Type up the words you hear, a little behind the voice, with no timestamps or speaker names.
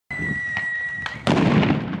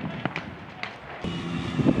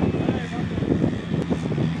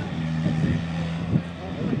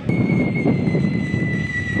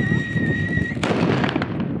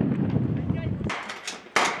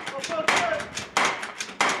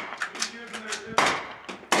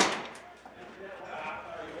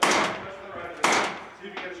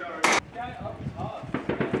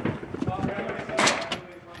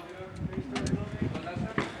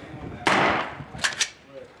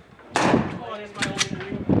one is my only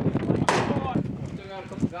view. Still got a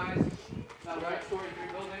couple guys. Not right story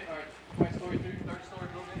 3 building, or right story 3, third story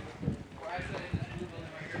building. We're actually in this blue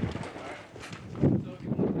building right here. Alright. So if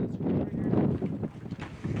you look at the screen right here,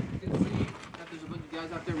 you can see that there's a bunch of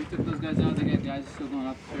guys out there. We took those guys out. They got guys still going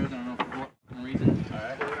up the stairs. I don't know for what reason.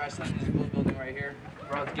 Alright. We're outside in this blue building right here.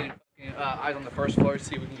 We're out getting eyes on the first floor to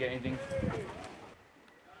see if we can get anything.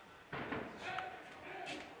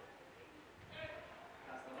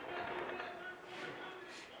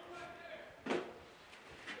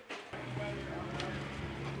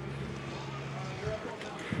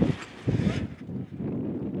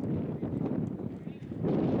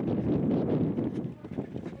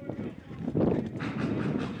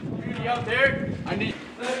 Out there, I need.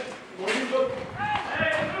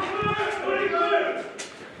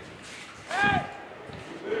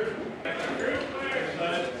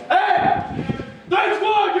 Hey, nice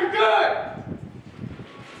one, you're good.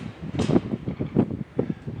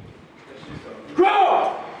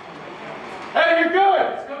 Grow. Hey, you're good.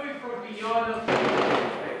 It's coming from beyond the.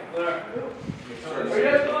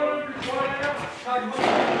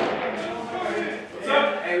 What's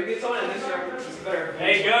up? Hey, we get someone in this circle. This is better.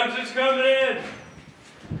 Hey, guns is coming in.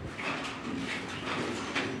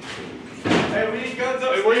 Hey, we need guns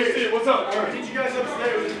upstairs. Hey, where you see it? What's up? We need you guys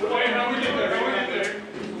upstairs. Wait, how we get there? How we get there?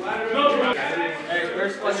 No, hey,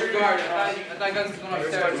 where's your guard? I thought guns was going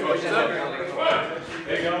upstairs.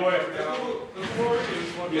 Hey, get away.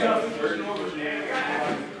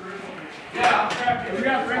 Yeah, we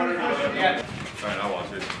got friends. Yeah. Alright, I'll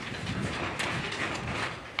watch it.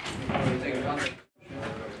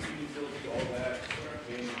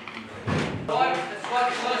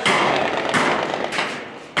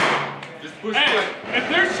 Just push Hey, if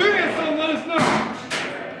they're shooting at something, let us know.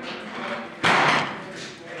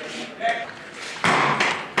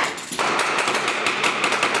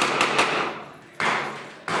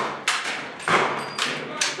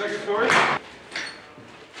 Second story?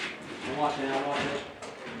 I'm watching it.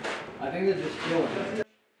 I think they're just chilling.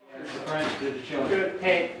 It's the French, they're just chilling. Good.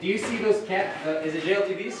 Hey, do you see those is it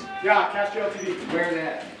JLTVs? Yeah, catch JLTV. Where are they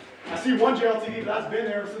at? I see one JLTV, but that's been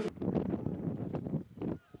there since.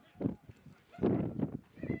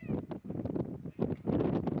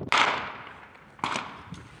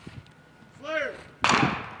 Slayer!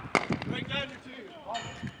 Break down your team.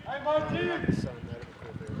 Hey, my team!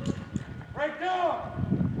 Break down!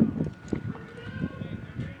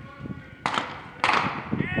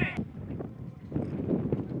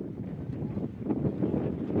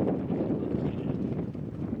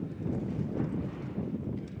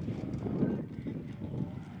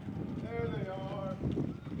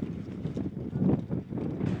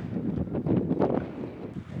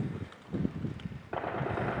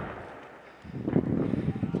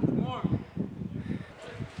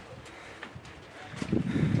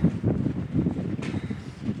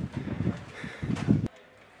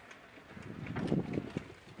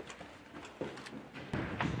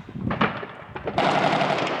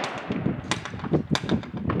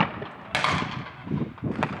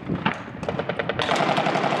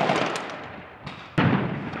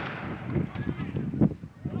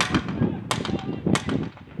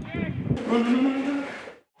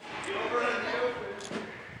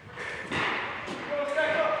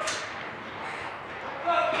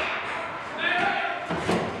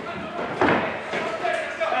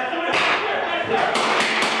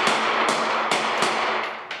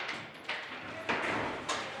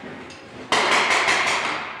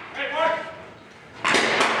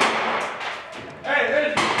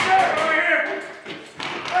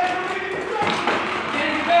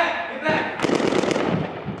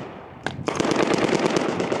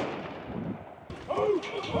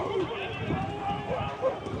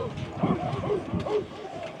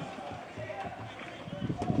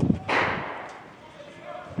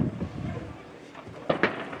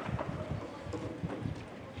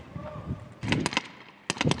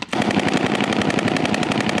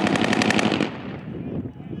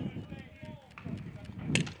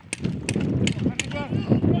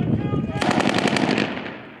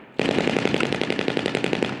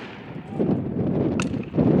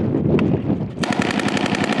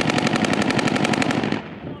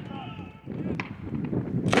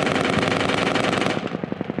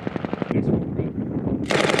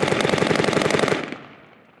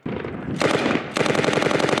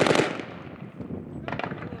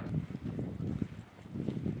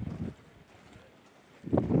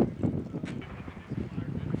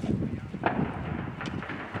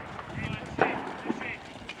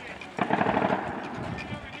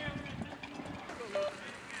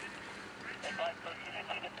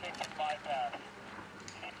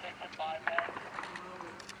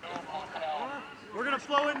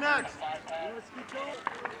 flow in next.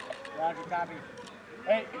 Roger, copy.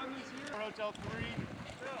 Hey. Hotel 3,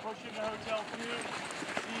 push into Hotel 2, C,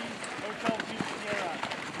 Hotel 2, Sierra.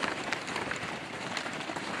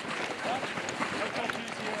 Hotel 2,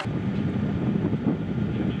 Sierra.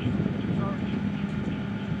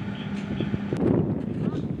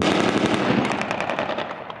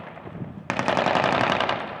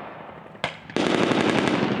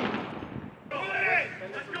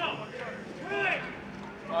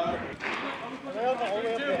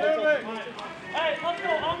 Hey, let's go.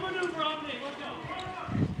 I'll maneuver on me. Let's go.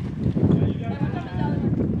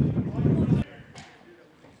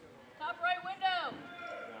 Top right window.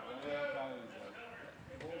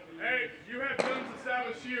 Hey, you have guns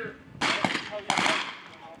established here.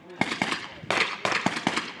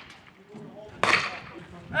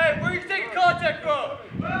 Hey, where are you taking contact from?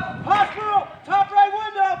 Hospital! Top right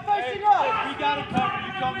window, facing up! We got it covered.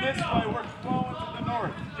 You come this way. We're flowing to the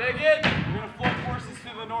north. Take it. We're going to flow forces to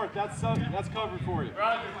the north. That's covered for you.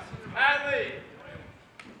 Roger. Hadley.